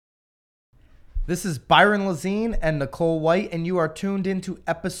This is Byron Lazine and Nicole White, and you are tuned into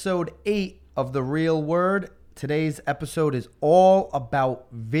episode 8 of The Real Word. Today's episode is all about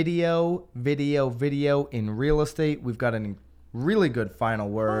video in real estate. We've got a really good final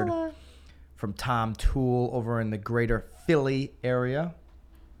word from Tom Toole over in the greater Philly area.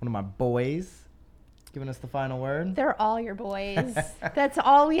 One of my boys giving us the final word. They're all your boys. That's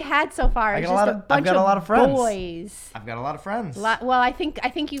all we had so far. I've It's got just a bunch a lot of friends. boys. I've got a lot of friends. Well, I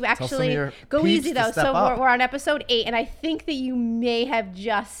think you actually go peeps easy to though. step So up. we're on episode 8, and I think that you may have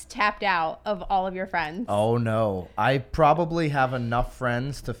just tapped out of all of your friends. Oh no, I probably have enough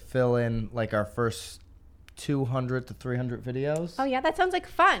friends to fill in like our first 200 to 300 videos. Oh yeah, that sounds like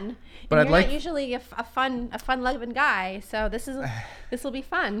fun. But and I'd you're like- not usually a fun loving guy, so this will be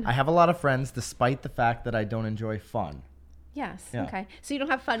fun. I have a lot of friends despite the fact that I don't enjoy fun. Yes. Yeah. Okay. So you don't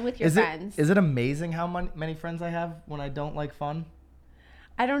have fun with your friends. Is it amazing how many friends I have when I don't like fun?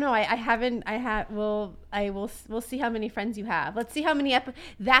 I don't know. I haven't. We'll see how many friends you have. Let's see how many.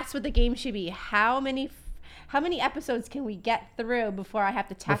 That's what the game should be. How many episodes can we get through before I have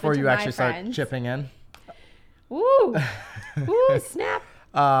to tap Before into you my actually start friends? chipping in. Ooh, ooh, snap!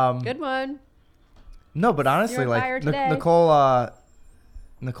 Good one. No, but honestly, You're on fire like today.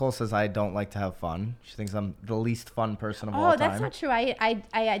 Nicole says I don't like to have fun. She thinks I'm the least fun person of all Oh, time. that's not true.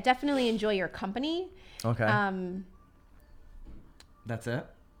 I definitely enjoy your company. Okay. Um, That's it.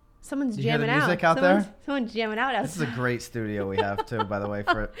 someone's You hear the jamming music out. out there? Someone's jamming out outside. This is a great studio we have too, by the way,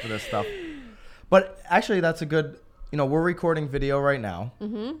 for this stuff. But actually, that's a good. We're recording video right now.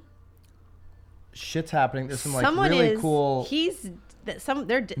 Mm-hmm. Shit's happening. There's some really cool. Music. They're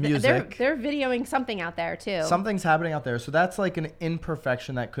videoing something out there too. Something's happening out there. So that's like an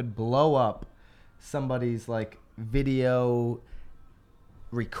imperfection that could blow up somebody's like video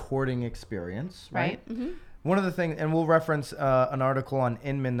recording experience, right? Mm-hmm. One of the things, and we'll reference an article on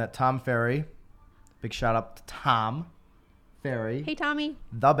Inman that Tom Ferry, big shout out to Tom Ferry, Hey Tommy,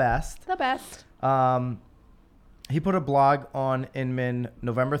 the best. the best. He put a blog on Inman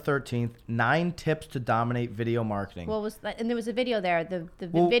November 13th, 9 tips to dominate video marketing. What was that? And there was a video there. The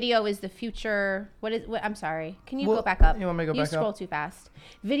Well- video is the future. I'm sorry. Can you Well, go back up? you want me to go You back up? scroll too fast.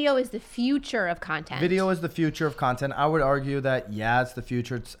 Video is the future of content. Video is the future of content. I would argue that, it's the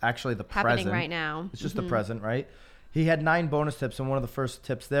future. It's actually the happening present. right now. It's just the present, right? He had 9 bonus tips, and one of the first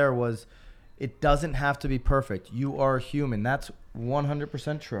tips there was, it doesn't have to be perfect. You are human. That's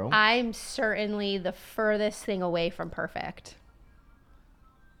 100% true. I'm certainly the furthest thing away from perfect.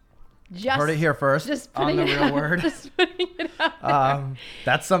 Just Heard it here first Just on putting The it Real out, Word. Just putting it out there.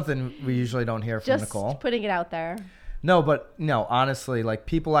 That's something we usually don't hear from Just Nicole. putting it out there. No, but no, honestly, like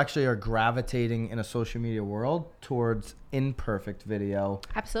people actually are gravitating in a social media world towards imperfect video.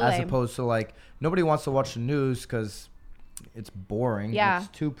 Absolutely. As opposed to like, nobody wants to watch the news because it's boring. Yeah. It's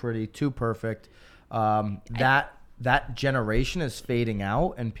too pretty, too perfect. That generation is fading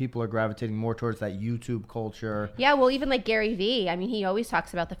out and people are gravitating more towards that YouTube culture. Yeah, well, even like Gary Vee, I mean, he always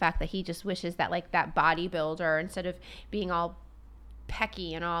talks about the fact that he just wishes that like that bodybuilder, instead of being all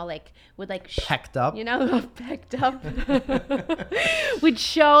pecky and all like would like Pecked up. pecked up, would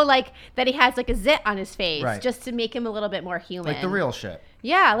show like that he has like a zit on his face, Right. just to make him a little bit more human. Like the real shit.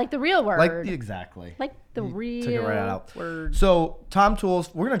 Yeah, like the real word. Exactly. Like the You real took it right out. word. So Tom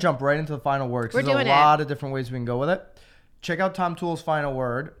Toole's, we're going to jump right into the final word. 'Cause We're there's doing a it. lot of different ways we can go with it. Check out Tom Toole's final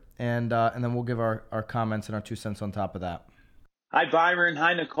word, and then we'll give our comments and our 2 cents on top of that. Hi, Byron.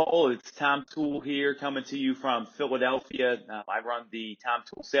 Hi, Nicole. It's Tom Toole here coming to you from Philadelphia. I run the Tom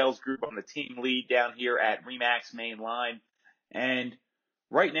Toole sales group. I'm the team lead down here at Remax Main Line. And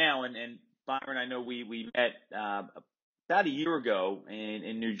right now, and Byron, I know we met about a year ago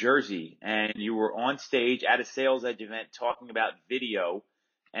in New Jersey, and you were on stage at a sales edge event talking about video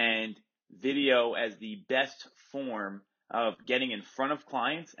and video as the best form of getting in front of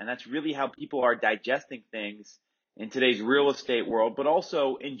clients. And that's really how people are digesting things in today's real estate world, but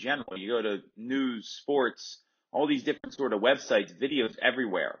also in general. You go to news, sports, all these different sort of websites, videos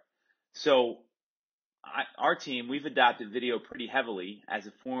everywhere. So our team, we've adopted video pretty heavily as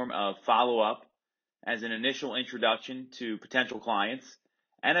a form of follow-up, as an initial introduction to potential clients,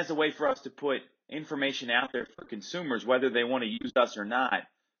 and as a way for us to put information out there for consumers, whether they want to use us or not,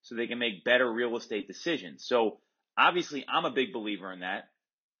 so they can make better real estate decisions. So obviously, I'm a big believer in that.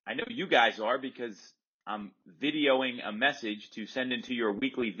 I know you guys are, because I'm videoing a message to send into your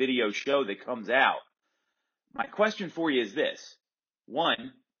weekly video show that comes out. My question for you is this.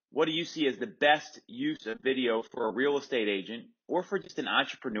 One, what do you see as the best use of video for a real estate agent or for just an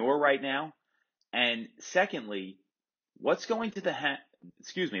entrepreneur right now? And secondly, what's going to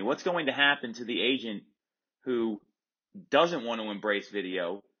happen to the agent who doesn't want to embrace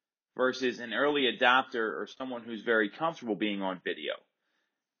video, versus an early adopter or someone who's very comfortable being on video.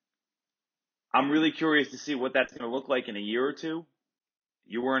 I'm really curious to see what that's going to look like in a year or two.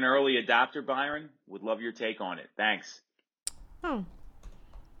 You were an early adopter, Byron. Would love your take on it. Thanks. Oh,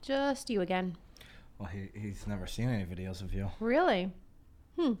 just you again. Well, he's never seen any videos of you. Really?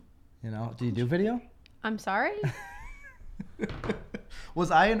 You know, do you do video? I'm sorry?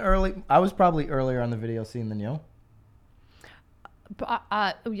 I was probably earlier on the video scene than you.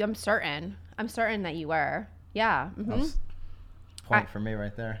 I'm certain. I'm certain that you were. Yeah. That Mm-hmm. was point for me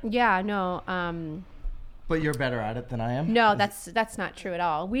right there. Yeah, no. But you're better at it than I am. No, that's not true at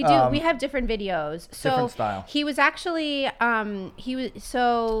all. We do. We have different videos. So different style. He was actually.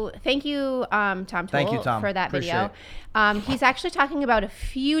 So thank you, Tom Toole, Thank you, Tom. for that Appreciate video. He's actually talking about a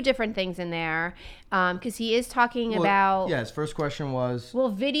few different things in there. Because he is talking about. Yeah, his first question was. Well,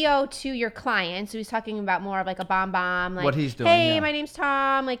 video to your clients. So he's talking about more of like a bomb, like What he's doing, hey, yeah. my name's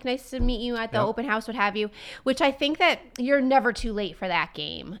Tom. Like, nice to meet you at the Yep. open house, what have you. Which I think that you're never too late for that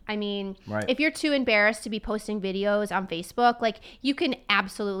game. I mean, Right. if you're too embarrassed to be posting videos on Facebook, like you can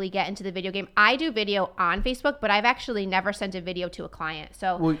absolutely get into the video game. I do video on Facebook, but I've actually never sent a video to a client.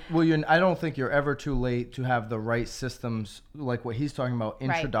 So I don't think you're ever too late to have the right systems, like what he's talking about,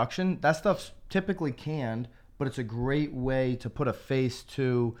 introduction. That stuff's typically canned, but it's a great way to put a face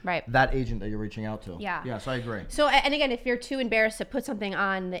to that agent that you're reaching out to. Yeah. Yeah, so I agree. So, and again, if you're too embarrassed to put something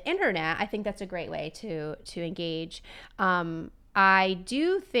on the internet, I think that's a great way to engage. I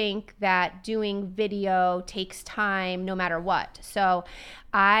do think that doing video takes time no matter what. So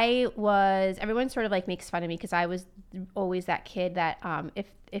everyone sort of like makes fun of me because I was always that kid that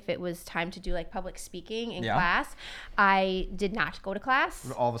if it was time to do like public speaking in class, I did not go to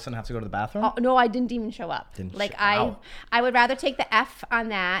class. All of a sudden have to go to the bathroom? Oh, no, I didn't even show up. I would rather take the F on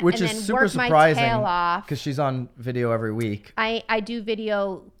that Which and is then super work my surprising tail off. because she's on video every week. I do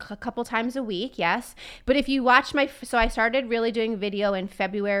video a couple times a week, yes. But if you watch so I started really doing video in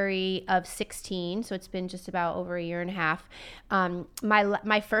February of 16, so it's been just about over a year and a half.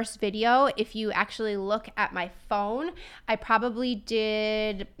 My first video, if you actually look at my phone, I probably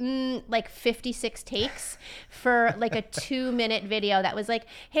did like 56 takes for like a 2-minute video that was like,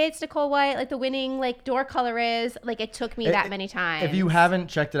 hey, it's Nicole White, like the winning like door color is, like it took me that many times. If you haven't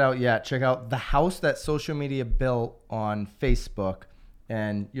checked it out yet, check out the house that social media built on Facebook,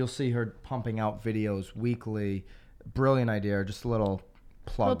 and you'll see her pumping out videos weekly. Brilliant idea. Just a little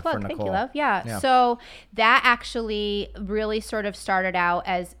plug for Nicole. Thank you, love. Yeah. So that actually really sort of started out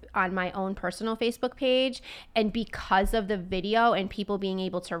as on my own personal Facebook page. And because of the video and people being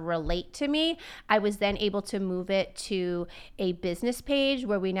able to relate to me, I was then able to move it to a business page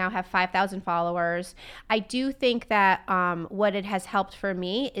where we now have 5,000 followers. I do think that what it has helped for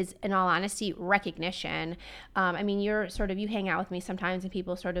me is, in all honesty, recognition. I mean, you hang out with me sometimes and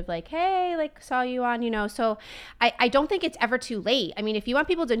people sort of like, hey, like saw you on, so I don't think it's ever too late. I mean, if you want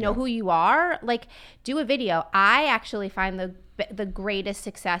people to know who you are, like do a video. I actually find the greatest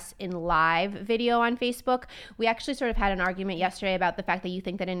success in live video on Facebook. We actually sort of had an argument yesterday about the fact that you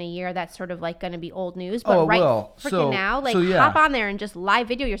think that in a year that's sort of like going to be old news, but now, hop on there and just live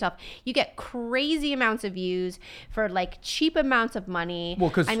video yourself. You get crazy amounts of views for like cheap amounts of money.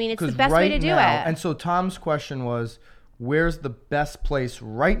 Well, I mean, it's the best way to do it. And so Tom's question was, where's the best place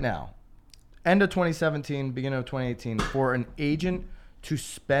right now, end of 2017, beginning of 2018, for an agent to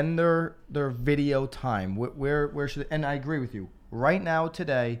spend their video time? Where should, and I agree with you. Right now,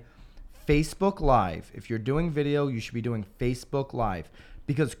 today, Facebook Live. If you're doing video, you should be doing Facebook Live,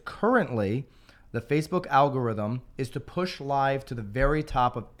 because currently the Facebook algorithm is to push live to the very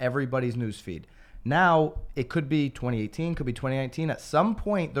top of everybody's newsfeed. Now, it could be 2018, could be 2019. At some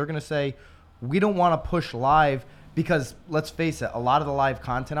point, they're going to say, we don't want to push live because, let's face it, a lot of the live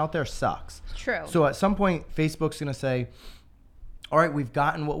content out there sucks. True. So at some point, Facebook's going to say, all right, we've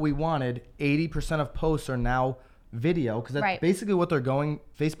gotten what we wanted. 80% of posts are now video, because that's basically what they're going.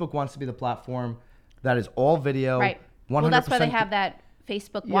 Facebook wants to be the platform that is all video. Right. 100%. Well, that's why they have that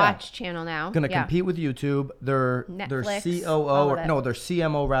Facebook Watch channel now. Going to compete with YouTube. Their COO, their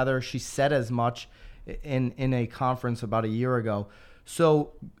CMO rather, she said as much in a conference about a year ago.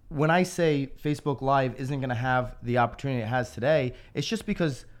 So when I say Facebook Live isn't going to have the opportunity it has today, it's just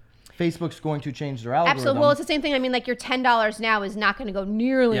because Facebook's going to change their algorithm. Absolutely. Well, it's the same thing. I mean, like your $10 now is not going to go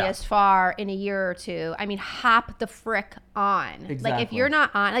nearly as far in a year or two. I mean, hop the frick on. Like, if Exactly. you're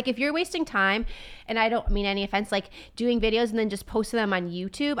not on, like, if you're wasting time, and I don't mean any offense, like doing videos and then just posting them on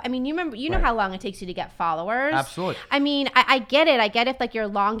YouTube. I mean, you know Right. how long it takes you to get followers. Absolutely. I mean, I get it. I get if like your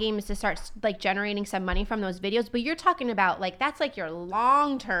long game is to start like generating some money from those videos, but you're talking about like that's like your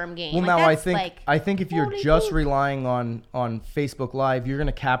long-term game. Well, Like, now that's, I think if you're holy just poop. relying on Facebook Live, you're going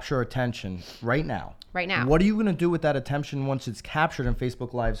to capture attention right now. Right now. What are you going to do with that attention once it's captured and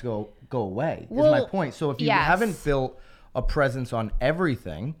Facebook Lives go away? Is my Well, point. So if you yes. haven't built a presence on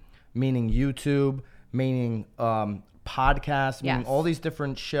everything, meaning YouTube, meaning podcasts, meaning Yes. all these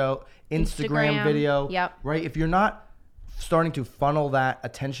different Instagram Instagram, video, yep. right? If you're not starting to funnel that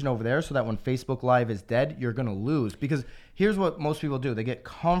attention over there so that when Facebook Live is dead, you're going to lose. Because here's what most people do. They get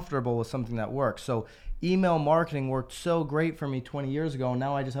comfortable with something that works. So email marketing worked so great for me 20 years ago. And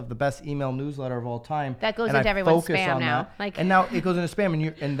now I just have the best email newsletter of all time. That goes and into I everyone's focus spam on now. that. Like- And now it goes into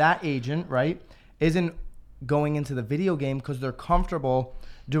spam. And that agent, right, isn't going into the video game because they're comfortable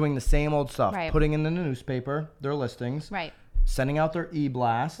doing the same old stuff. Right. Putting in the newspaper, their listings. Right. Sending out their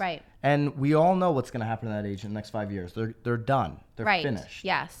e-blast. Right. And we all know what's going to happen to that agent in the next 5 years. They're done. They're Right. finished.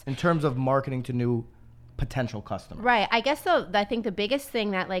 Yes. In terms of marketing to new potential customers. Right. I guess though, I think the biggest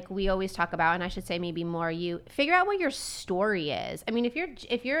thing that like we always talk about, and I should say maybe more, you figure out what your story is. I mean, if you're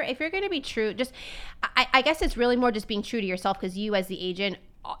going to be true, just I guess it's really more just being true to yourself, because you as the agent,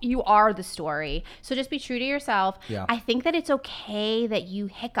 you are the story. So just be true to yourself. Yeah. I think that it's okay that you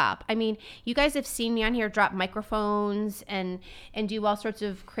hiccup. I mean, you guys have seen me on here drop microphones and do all sorts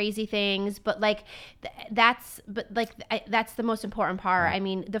of crazy things, but like that's the most important part. Right. I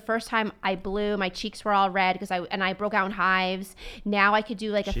mean, the first time I blew, my cheeks were all red because I broke out in hives. Now I could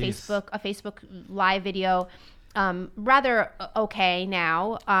do like a Jeez. Facebook live video, rather okay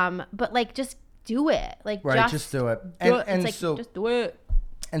now. But like just do it. Like Right, just do it. do And- it. and It's like, so- just do it.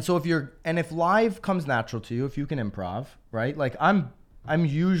 And so if live comes natural to you, if you can improv, right? Like I'm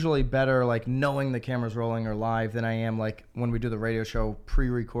usually better like knowing the camera's rolling or live than I am like when we do the radio show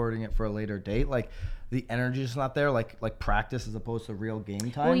pre-recording it for a later date. Like the energy's just not there, like practice as opposed to real game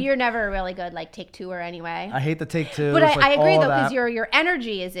time. Well, you're never really good like take two or anyway. I hate the take two. But It's I like agree all though, that. because your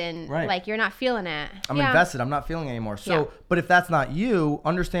energy is in, Right. like you're not feeling it. I'm Yeah. invested. I'm not feeling it anymore. So, Yeah. but if that's not you,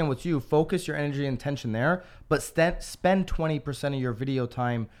 understand what's you. Focus your energy and attention there. But spend 20% of your video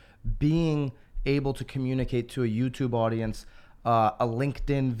time being able to communicate to a YouTube audience, a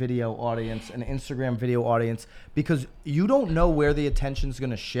LinkedIn video audience, an Instagram video audience, because you don't know where the attention's going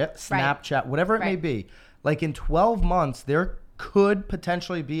to shift. Right. Snapchat, whatever it may Right. be. Like in 12 months, there could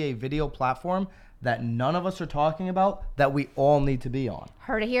potentially be a video platform that none of us are talking about that we all need to be on.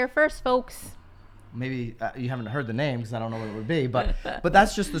 Heard it here first, folks. Maybe you haven't heard the name because I don't know what it would be, but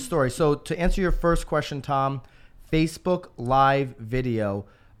that's just the story. So to answer your first question, Tom, Facebook Live video,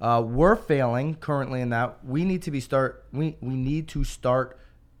 we're failing currently in that. We need to start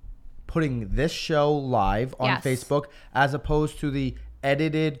putting this show live on Yes. Facebook as opposed to the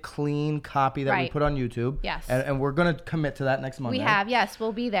edited, clean copy that we Right. put on YouTube. Yes. and we're gonna commit to that next Monday. We have, yes,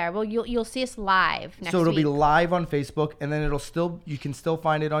 we'll be there. Well, you'll see us live next So it'll be week. live on Facebook, and then you can still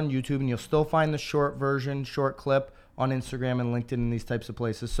find it on YouTube, and you'll still find the short version, short clip on Instagram and LinkedIn and these types of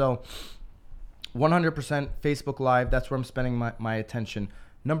places. So 100% Facebook Live, that's where I'm spending my attention.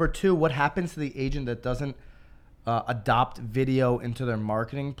 Number two, what happens to the agent that doesn't adopt video into their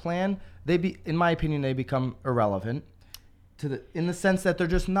marketing plan? In my opinion, they become irrelevant in the sense that they're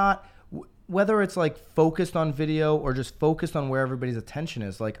just not, whether it's like focused on video or just focused on where everybody's attention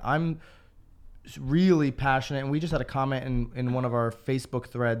is. Like I'm really passionate, and we just had a comment in one of our Facebook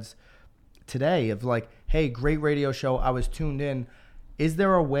threads today of like, hey, great radio show, I was tuned in. Is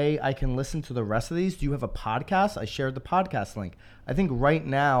there a way I can listen to the rest of these? Do you have a podcast? I shared the podcast link. I think right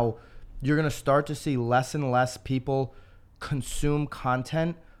now you're going to start to see less and less people consume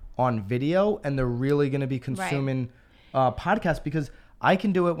content on video, and they're really going to be consuming podcasts, because I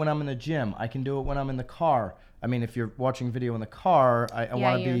can do it when I'm in the gym. I can do it when I'm in the car. I mean, if you're watching video in the car, I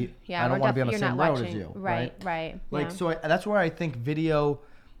want to be. I don't want to be on the same road as you. Right. Like, Yeah. so that's where I think video,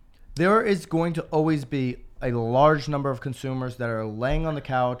 there is going to always be a large number of consumers that are laying on the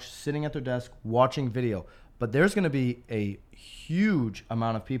couch, sitting at their desk, watching video. But there's going to be a huge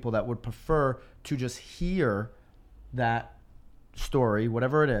amount of people that would prefer to just hear that story,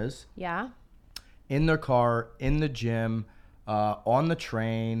 whatever it is, Yeah. in their car, in the gym, on the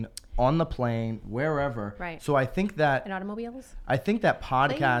train, on the plane, wherever. Right. So I think that And automobiles.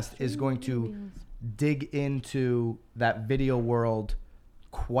 podcast is going to dig into that video world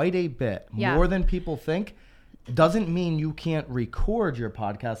quite a bit, Yeah. more than people think. Doesn't mean you can't record your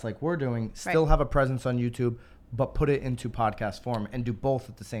podcast like we're doing, still Right. have a presence on YouTube, but put it into podcast form and do both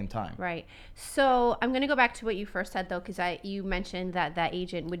at the same time. Right. So I'm going to go back to what you first said, though, because you mentioned that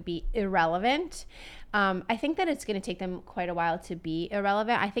agent would be irrelevant. I think that it's going to take them quite a while to be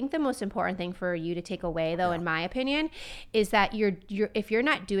irrelevant. I think the most important thing for you to take away, though, in my opinion, is that if you're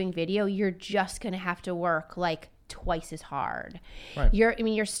not doing video, you're just going to have to work like twice as hard. Right.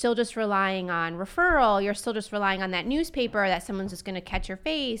 You're still just relying on referral. You're still just relying on that newspaper that someone's just going to catch your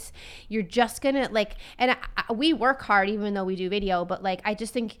face. You're just going to we work hard even though we do video, but like, I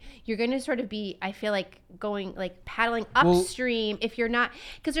just think you're going to sort of be, I feel like going like paddling upstream if you're not,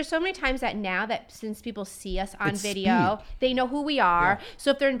 because there's so many times that now that since people see us on video, they know who we are. Yeah.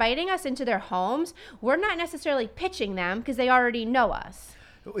 So if they're inviting us into their homes, we're not necessarily pitching them because they already know us.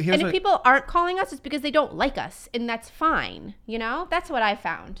 And if people aren't calling us, it's because they don't like us, and that's fine. You know, that's what I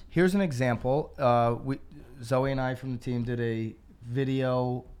found. Here's an example. Zoe and I from the team did a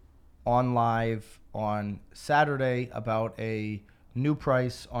video on live on Saturday about a new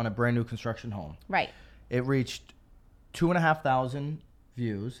price on a brand new construction home. Right. It reached 2,500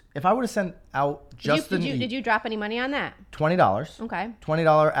 views. If I would have sent out did you drop any money on that? $20. Okay.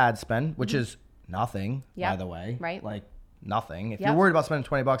 $20 ad spend, which is nothing, by the way. Right. Like nothing. If you're worried about spending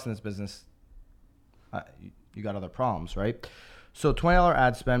 $20 in this business, you got other problems, right? So $20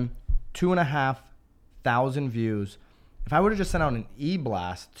 ad spend, 2,500 views. If I would have just sent out an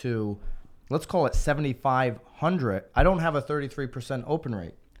e-blast to, let's call it 7,500, I don't have a 33% open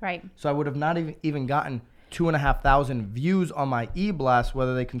rate. Right. So I would have not even gotten 2,500 views on my e-blast,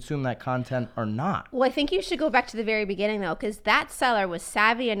 whether they consume that content or not. Well, I think you should go back to the very beginning, though, because that seller was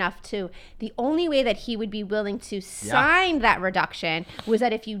savvy enough to, the only way that he would be willing to sign that reduction was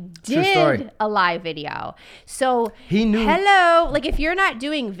that if you did a live video. So he knew. Hello, like if you're not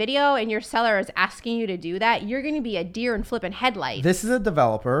doing video and your seller is asking you to do that, you're going to be a deer in flipping headlights. This is a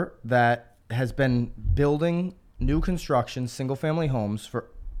developer that has been building new construction single-family homes for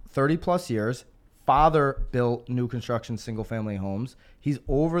 30 plus years. Father built new construction single-family homes. He's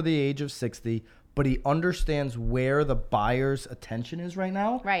over the age of 60, but he understands where the buyer's attention is right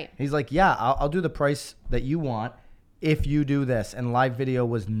now. Right. He's like, yeah, I'll do the price that you want if you do this. And live video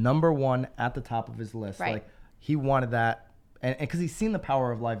was number one at the top of his list. Right. Like he wanted that, and because he's seen the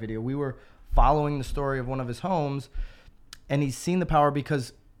power of live video. We were following the story of one of his homes, and he's seen the power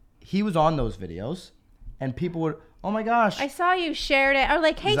because he was on those videos, and people would, oh my gosh, I saw you shared it. Or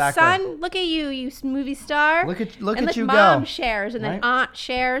like, hey son, look at you movie star. Look at like you mom go. shares, and then aunt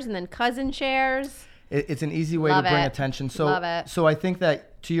shares, and then cousin shares. It's an easy way to bring attention. So, so I think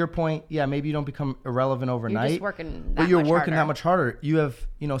that to your point, yeah, maybe you don't become irrelevant overnight. You're just working but you're working that much harder. You have,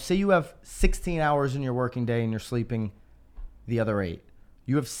 say you have 16 hours in your working day and you're sleeping the other 8.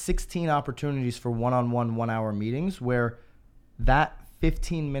 You have 16 opportunities for one-on-one 1-hour meetings where that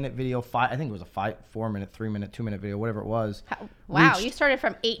 15-minute video, I think it was a 4-minute, 3-minute, 2-minute video, whatever it was. Wow, you started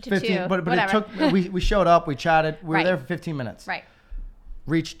from 8 to 15, 2. But it took, we showed up, we chatted, we were there for 15 minutes. Right.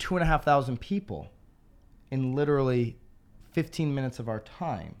 Reached 2,500 people in literally 15 minutes of our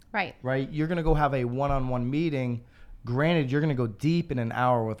time. Right. Right? You're going to go have a one-on-one meeting. Granted, you're going to go deep in an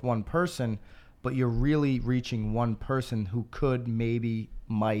hour with one person, but you're really reaching one person who could, maybe,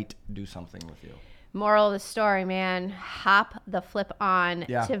 might do something with you. Moral of the story, man, hop the flip on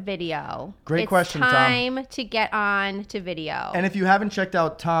to video. Great question, Tom. It's time to get on to video. And if you haven't checked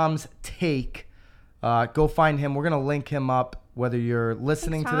out Tom's take, go find him. We're going to link him up, whether you're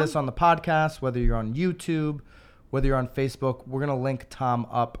listening to this on the podcast, whether you're on YouTube, whether you're on Facebook. We're going to link Tom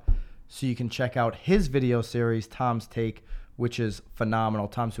up so you can check out his video series, Tom's Take, which is phenomenal.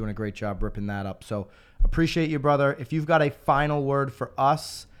 Tom's doing a great job ripping that up. So appreciate you, brother. If you've got a final word for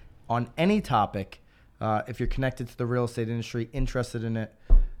us on any topic, if you're connected to the real estate industry, interested in it,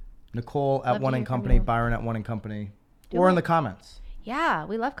 Nicole at One & Company, Byron at One & Company, or in the comments. Yeah,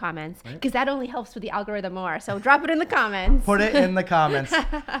 we love comments because that only helps with the algorithm more. So drop it in the comments. Put it in the comments.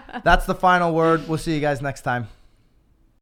 That's the final word. We'll see you guys next time.